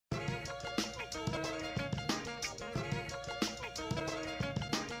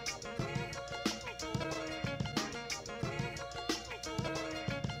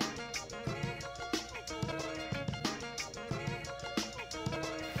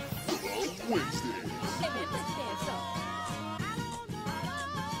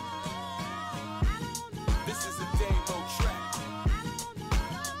This is a Damo track.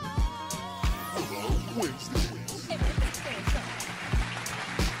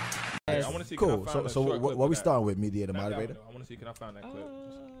 I want to see. Cool. So what we starting with, mediator moderator? I want to see. Can I find that clip?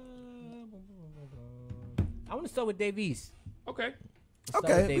 I want to start with Dave East. Okay.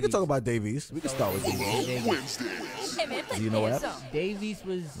 Okay, we can talk about Dave East. We can start with Dave East. Do you know what happened? Dave East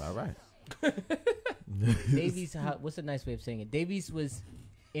was All right. Dave East. What's a nice way of saying it? Dave East was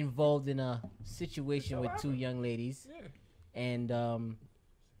involved in a situation with two young ladies, and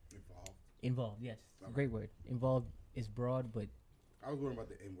involved. Yes, great word. Involved is broad, but I was worried about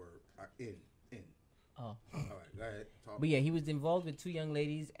the N word. In. Oh. All right, go ahead. Talk. But yeah, he was involved with two young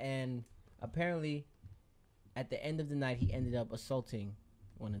ladies, and apparently, at the end of the night, he ended up assaulting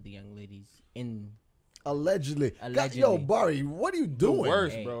one of the young ladies Allegedly. Allegedly. Yo, Bari, what are you doing?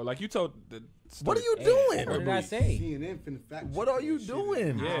 Worse, Hey. bro. Like you told. What are you doing? What did I say? CNN finna fact What check are you this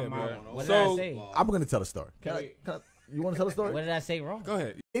doing? shit. Yeah, I bro. don't know. What So- did I say? I'm going to tell a story. Wait. You want to tell a story? What did I say wrong? Go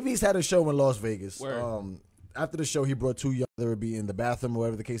ahead. Dave East had a show in Las Vegas. Word. After the show, he brought two young, they would be in the bathroom or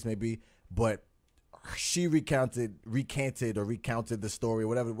whatever the case may be, but she recanted the story,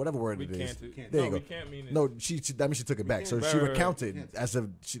 whatever word it is. Recanted. There No, you go. recant meaning. No, that means she took it back. So she Right. recounted as if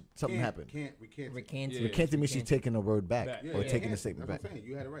something happened. We can't. Recanted. Yeah. Recanted means she's taking the word back Back. or Yeah. taking the statement That's back. what I'm saying.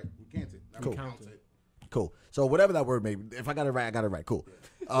 You had it right. We can't it. Cool. Recounted. Cool. So whatever that word may be, if I got it right, I got it right. Cool.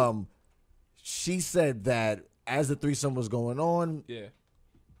 She said that as the threesome was going on, Yeah.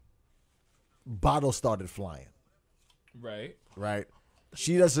 bottles started flying. Right. Right?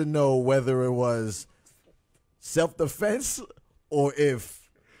 She doesn't know whether it was self-defense or if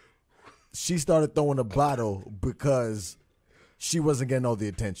she started throwing a bottle because she wasn't getting all the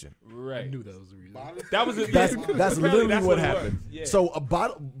attention. Right. That was the reason. That was. That's Apparently literally that's what it happened. was. Yeah. So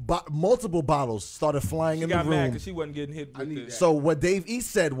multiple bottles started flying she in the got mad room. because she wasn't getting hit with the. So what Dave East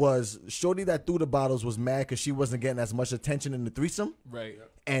said was, Shorty that threw the bottles was mad because she wasn't getting as much attention in the threesome. Right.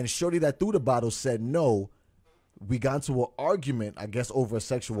 And Shorty that threw the bottles said no. We got into an argument, I guess, over a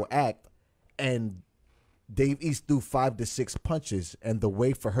sexual act, and Dave East threw 5 to 6 punches, and the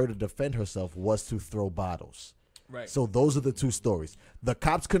way for her to defend herself was to throw bottles. Right. So those are the two stories. The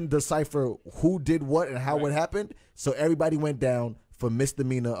cops couldn't decipher who did what and how it happened, so everybody went down for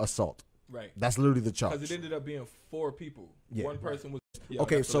misdemeanor assault. Right. That's literally the charge. Because it ended up being 4 people. Yeah. One person was. Yo,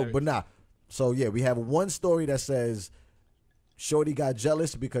 Okay, that's so hilarious. but nah. So yeah, we have one story that says Shorty got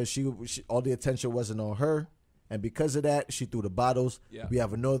jealous because she all the attention wasn't on her, and because of that, she threw the bottles. Yeah. We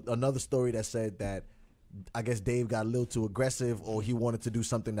have another story that said that I guess Dave got a little too aggressive, or he wanted to do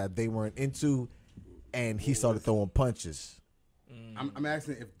something that they weren't into, and he started throwing punches. I'm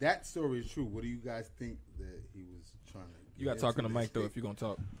asking if that story is true. What do you guys think that he was trying to? You got to talk on the mic though if you're gonna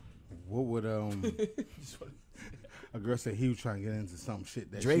talk. What would a girl say he was trying to get into some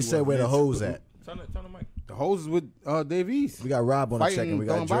shit that Dre she said wasn't where the into? hose at. Turn the mic. The hose is with Dave East. We got Rob on the Fighting, second. We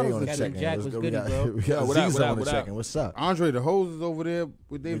got throwing Dre bottles on the and second. Jack Let's was go. goody, bro. We got What up, Aziza what up, on the what up? second. What's up? Andre, the hose is over there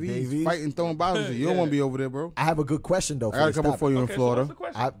with Dave With East Dave East? fighting, throwing bottles. You don't Yeah. want to be over there, bro. I have a good question though. I got a couple for you in Okay, so Florida. what's the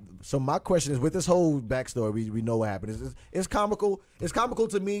question? So my question is, with this whole backstory, we know what happened. It's comical. It's comical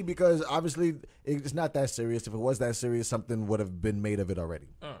to me because obviously it's not that serious. If it was that serious, something would have been made of it already.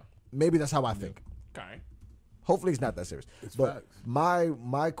 Maybe that's how I think. Okay. Hopefully it's not that serious. It's but facts.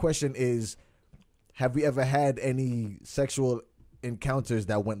 my question is, have we ever had any sexual encounters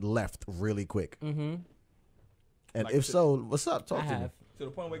that went left really quick? Mm-hmm. And Like if to- so, what's up? I Talk to me. have. To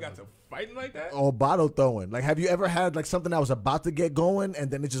the point where we got to fighting like that. Or bottle throwing. Like, have you ever had like something that was about to get going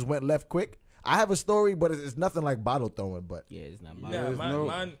and then it just went left quick? I have a story, but it's nothing like bottle throwing. But Yeah, it's not Nah, bottle.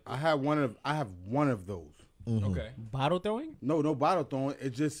 mine. I have one of those. Okay. Bottle throwing? No bottle throwing.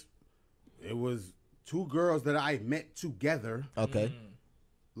 It was two girls that I met together. okay.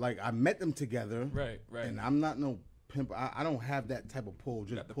 Like I met them together. Right. Right. And I'm not no pimp. I don't have that type of pull. You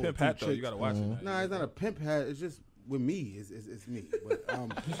Just got the pull pimp two hat though. You chicks. gotta watch it. No, it's not a pimp hat. It's just with me. It's me. But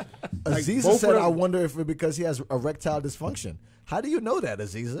Aziza both said, of them- I wonder if it because he has erectile dysfunction. How do you know that,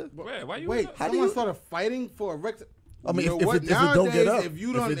 Aziza? Why you? Wait, How do someone you- started fighting for erectile. I mean, You know if what? it don't get Nowadays, up, if you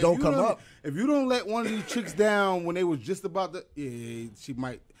if don't, it don't come up. if you don't let one of these chicks down when they was just about to, yeah, she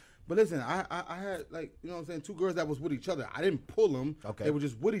might. But listen, I had like, you know what I'm saying, two girls that was with each other. I didn't pull them. Okay. They were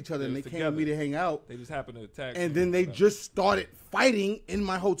just with each other, They and they was came with me to hang out. They just happened to attack. And you. then they just started fighting in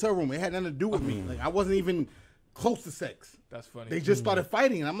my hotel room. It had nothing to do with me. Like I wasn't even close to sex. That's funny. They just started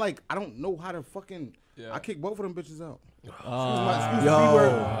fighting, and I'm like, I don't know how to fucking Yeah. I kicked both of them bitches out.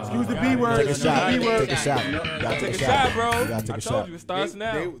 Yo. Excuse the B word. Take a Excuse shot. the B word. Take a shot. You gotta Take a shot, bro. You gotta I take a told shot. you it starts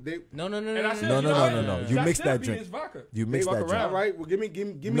now. No. And I said, No, you no, know what? no, no. You Shot mixed should that be drink. his vodka. You mixed Walk that drink. around. All right. Well, give me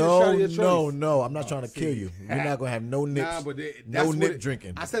the shot of your choice. No. I'm not trying to kill you. We're not gonna have no nips. Nah, but No nip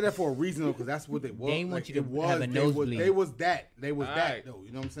drinking. I said that for a reason though, because that's what they was. They want you to it was, have a nosebleed. They was that Alright. though.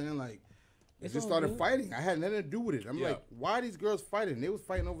 You know what I'm saying? Like, they It's just all started good. fighting. I had nothing to do with it. I'm Yeah. like, why are these girls fighting? They was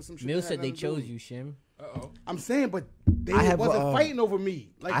fighting over some shit. Mill that had said they nothing to do chose with it. you, Shim. Uh-oh. I'm saying, but they I have, wasn't fighting over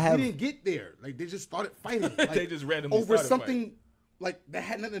me. Like, I have- we didn't get there. Like, they just started fighting. Like, They just randomly over started something like that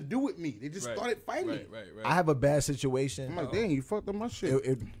had nothing to do with me. They just Right. started fighting. Right. I have a bad situation. I'm like, dang, you fucked up my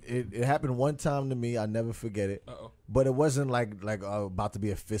shit. It happened one time to me. I never forget it. Uh-oh. But it wasn't like about to be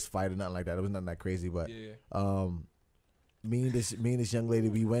a fist fight or nothing like that. It was nothing that crazy. But Yeah. me and this young lady,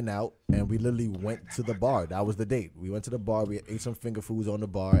 we went out and we literally went to the bar. That was the date. We went to the bar. We ate some finger foods on the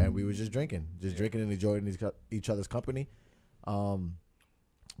bar, and we were just drinking and enjoying each other's company.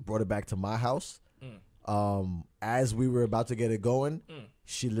 Brought it back to my house. As we were about to get it going,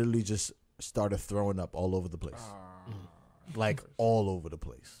 she literally just started throwing up all over the place, like all over the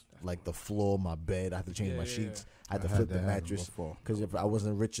place, like the floor, my bed. I had to change my sheets. I had to flip the mattress because if I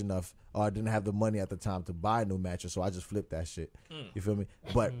wasn't rich enough or I didn't have the money at the time to buy a new mattress, so I just flipped that shit. You feel me?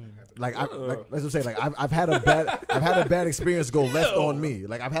 But like that's what I'm saying. Like I've had a bad experience go left on me.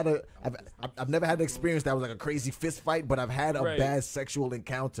 Like I've never had an experience that was like a crazy fist fight, but I've had a bad sexual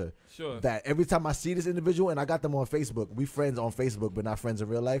encounter. Sure. That every time I see this individual, and I got them on Facebook. We friends on Facebook, but not friends in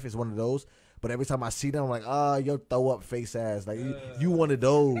real life. It's one of those. But every time I see them, I'm like, oh, yo, throw up face ass. Like you one of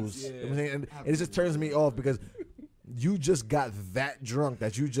those. You know what I'm saying? And it just turns me off because you just got that drunk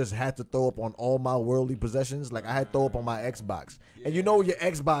that you just had to throw up on all my worldly possessions. Like I had to throw up on my Xbox. And you know your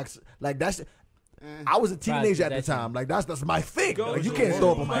Xbox, like that's I was a teenager at the time. Like that's my thing. Go Like you to can't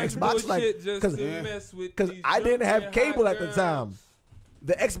throw up work, on my like, Xbox. Like bullshit just because to mess with because these I didn't drunk have and cable hot at the girls. time.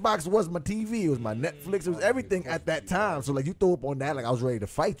 The Xbox was my TV. It was my Netflix. It was everything at that time. So like you throw up on that, like I was ready to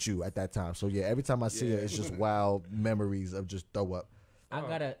fight you at that time. So yeah, every time I see her, it's just wild memories of just throw up. I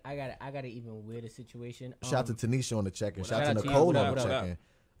got a even weirder situation. Shout out to Tanisha on the check-in. Shout out to out to you. Nicole What on up, the what up? check-in.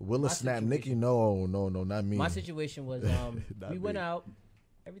 Willa My snap situation- Nikki. No, not me. My situation was Not we went me. out,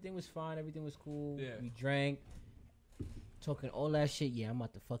 everything was fine, everything was cool. Yeah. We drank, talking all that shit. Yeah, I'm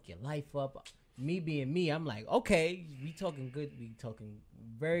about to fuck your life up. Me being me, I'm like, okay, we talking good. We talking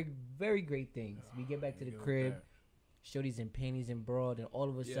very, very great things. We get back to the crib, shorty's in panties and broad, and all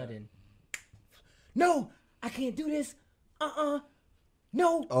of a sudden, no, I can't do this.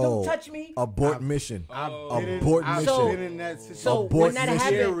 No, don't touch me. Abort mission. I've Abort I've mission. been in that situation. So Abort when that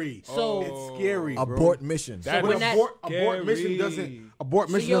mission. happened, so It's scary, bro. Abort mission. That when is that- abort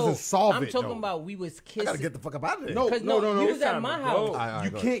mission scary. doesn't solve I'm it. talking though. about we was I kissing. gotta get the fuck up out of there. No, Cause no. you It's was at time my to house. go. All right, You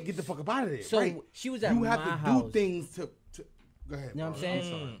go can't get the fuck up out of there. So right? she was at You have my to house. do things to. Go ahead. You know what I'm bro. saying?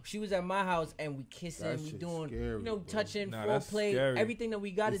 sorry. She was at my house and we kissing, That we shit's doing, scary, bro. touching, Nah, that's foreplay, scary. everything that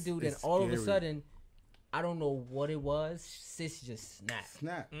we got to do. Then it's all of a scary. sudden, I don't know what it was. Sis just snapped.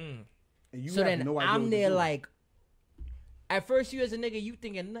 Snap. And you So have then no idea I'm what to there do. like, at first you as a nigga, you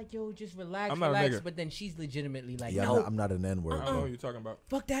thinking like, yo, just relax, I'm not a relax. nigga. But then she's legitimately like, Yeah, no, I'm not an N-word. I don't know what you're talking about.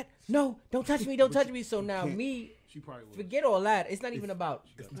 fuck that. No, don't touch me, don't touch me. So now can't- me, She probably would. forget all that. It's not even about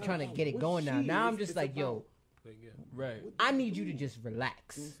trying to get it going now. Now I'm just like, yo, Right. I need you to just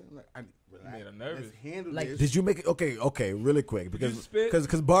relax. Like, I, relax. made her nervous. Let's handle Like, this. Did you make it? Okay, really quick because spit?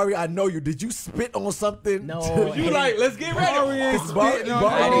 because Bari, I know you. Did you spit on something? No, You like, let's get ready. Bari,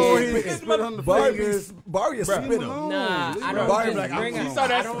 Bari is a spitter. Nah, I don't Bari just like, bring She her. saw I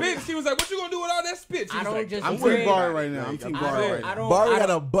that don't- spit. She was like, what you gonna do with all that spit? She I was don't like, just I'm bring- Team Bari right now. I'm Team Bari right now. Bari I got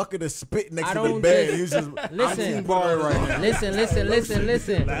don't- a bucket of spit next I to the don't bed. just- He's just I'm Team Listen, Bari right now.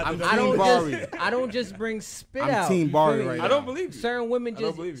 listen. I'm I Team don't Bari. just, I don't just bring spit I'm out. Team you Bari feel me? right I now. don't believe you. Certain women I don't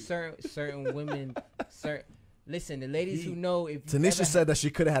just believe you. certain women. Listen, the ladies who know if you Tanisha ever- said that she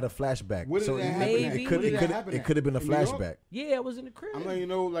could have had a flashback. What did So that it happen maybe- at? it What could did it that could happen it at? could have been a In New York? flashback. yeah, I was in the crib. I'm letting you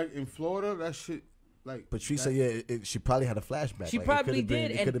know, like in Florida, that shit, like. Patricia, that- she probably had a flashback. She Like, probably it could've been,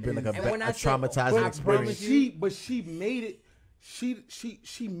 did, It could have been like and when a I said- traumatizing But I experience. promise But she made it.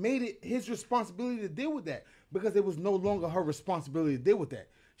 She made it his responsibility to deal with that because it was no longer her responsibility to deal with that.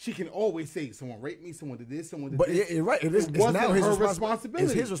 She can always say, "Someone raped me. Someone did this. Someone did But this." yeah, you're right. It is. It's wasn't now his her responsibility.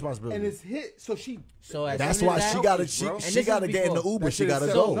 It's his responsibility. and it's his. So she. So as That's soon as why that- she got to bro. she And she this got to is get in the before- Uber. that She shit got to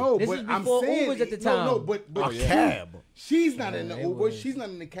is go. No, This but is I'm before saying Ubers at the no, time. no, but A cab. She's not in the it Uber. was- She's not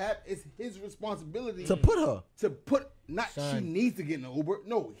in the cab. It's his responsibility To put her. Not Son. she needs to get in the Uber.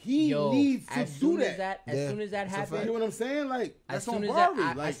 No, he Yo, needs to as do soon that. as soon as that You happened, know what I'm saying? Like as that's on soon as that, Bari.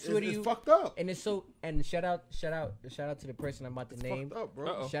 I Like swear to it's you, fucked up. and it's so. And shout out to the person I'm about to name. Fucked up, bro.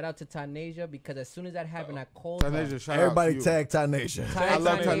 Uh-oh. Shout out to Tanasia because as soon as that happened, I called Tanasia, her. shout Everybody out to tag Tanasia. you. Tag I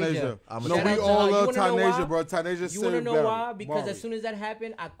love Tanasia. Tanasia. I'm No, shout we out to all her. love You wanna know why? Tanasia, bro. Tanasia. You want to know Bari. why? Because Bari. as soon as that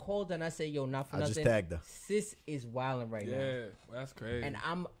happened, I called her and I said, "Yo, not for I nothing." just tagged her. Sis is wilding right now, Yeah, well, that's crazy. and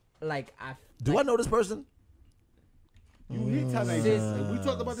I'm like, Do I know this person? You need Tanasia. We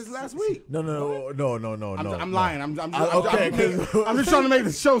talked about this last week. No. I'm lying. I'm okay, I'm just trying to make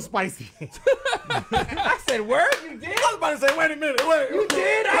the show spicy. I said, "Word, you did." I was about to say, wait a minute, wait. You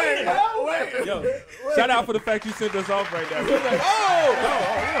did. I didn't know. Yo, shout out for the fact you sent us off right now. We was like,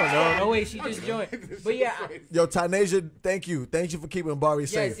 oh, Oh wait, she just joined. But yeah, Yo, Tanasia, thank you for keeping Bari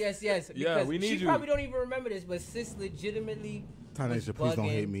safe. yes. Yeah, Because we need she you. probably don't even remember this, but sis legitimately was Tanasia, please don't bugging.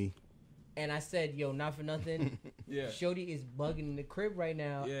 hate me. And I said, "Yo, not for nothing." yeah. Shorty is bugging in the crib right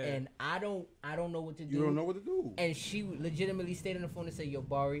now, Yeah. and I don't know what to do. You don't know what to do. And she legitimately stayed on the phone and said, "Yo,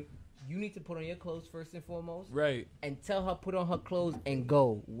 Bari, you need to put on your clothes first and foremost, Right. and tell her put on her clothes and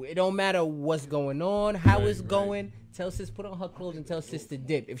go. It don't matter what's going on, how it's going. Tell sis put on her clothes and tell sis to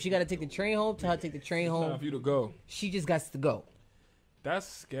dip. If she got to take the train home, tell her to take the train Time home. for you to go. She just got to go." That's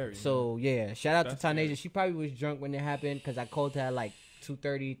scary. So yeah, shout out That's to Tanasia. good. She probably was drunk when it happened because I called her at like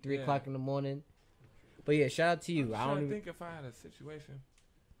 2:30, 3 Yeah. o'clock in the morning. But yeah, shout out to you. I'm I trying don't to even. think if I had a situation.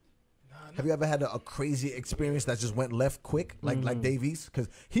 Have you ever had a crazy experience that just went left quick, like Dave East? Because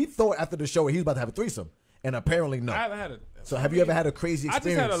he thought after the show he was about to have a threesome, and apparently no. I haven't had a. So have you ever had a crazy I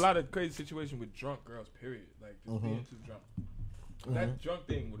experience? just had a lot of crazy situations with drunk girls. Period. Like just being too drunk. That drunk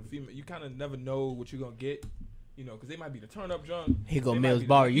thing with a female, you kind of never know what you're gonna get. You know, because they might be the turn up drunk. Here go They might Mills be the-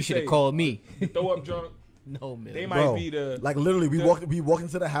 Bar. like You should have say, called me. Throw up drunk. No, Mills. They might Bro, be the. like literally, we the- walked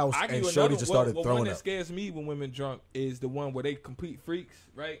into the house I give and you Shorty another just started one throwing that up. scares me when women drunk is the one where they complete freaks,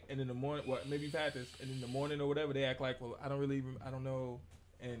 right? And in the morning, well, maybe you've had this, and in the morning or whatever, they act like, well, I don't know,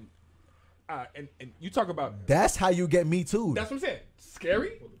 and you talk about. That's how you get me too. That's what I'm saying.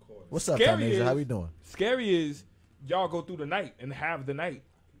 Scary. What's up, Scary Tanasia? is- How we doing? Scary is y'all go through the night and have the night,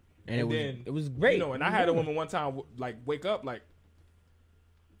 And then it was great. You know, and I had a woman one time like wake up like,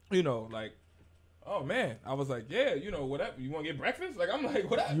 you know, like. Oh man, I was like, yeah, you know, whatever. You want to get breakfast? Like, I'm like,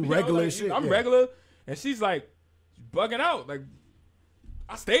 whatever. You know, regular like, shit, I'm yeah. regular, and she's like, bugging out. Like,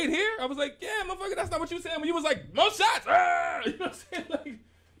 I stayed here. I was like, yeah, motherfucker, that's not what you said. When you was like, no shots. Ah! You know what I'm saying? Like,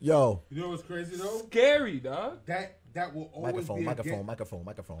 Yo, You know what's crazy though? scary, dog. That will always be microphone.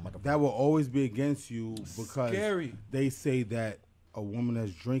 That will always be against you because Scary. they say that a woman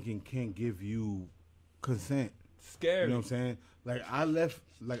that's drinking can't give you consent. Scary. You know what I'm saying? Like I left.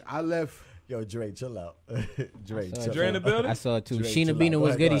 Yo, Dre, chill out. Dre, I saw chill Dre in the out. building? I saw it too. Dre, Sheena chill Bina out.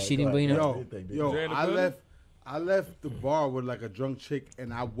 was Go goody. ahead, She go didn't ahead. bring Yo, up. yo, Dre in the I building? left the bar with like a drunk chick,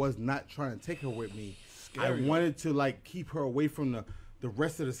 and I was not trying to take her with me. Scary. I wanted to like keep her away from the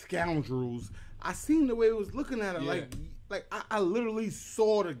rest of the scoundrels. I seen the way it was looking at her, Yeah. like I literally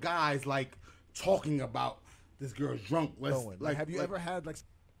saw the guys like talking about this girl's drunk. Have you ever had like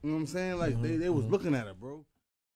You know what I'm saying? Like they was looking at her, bro.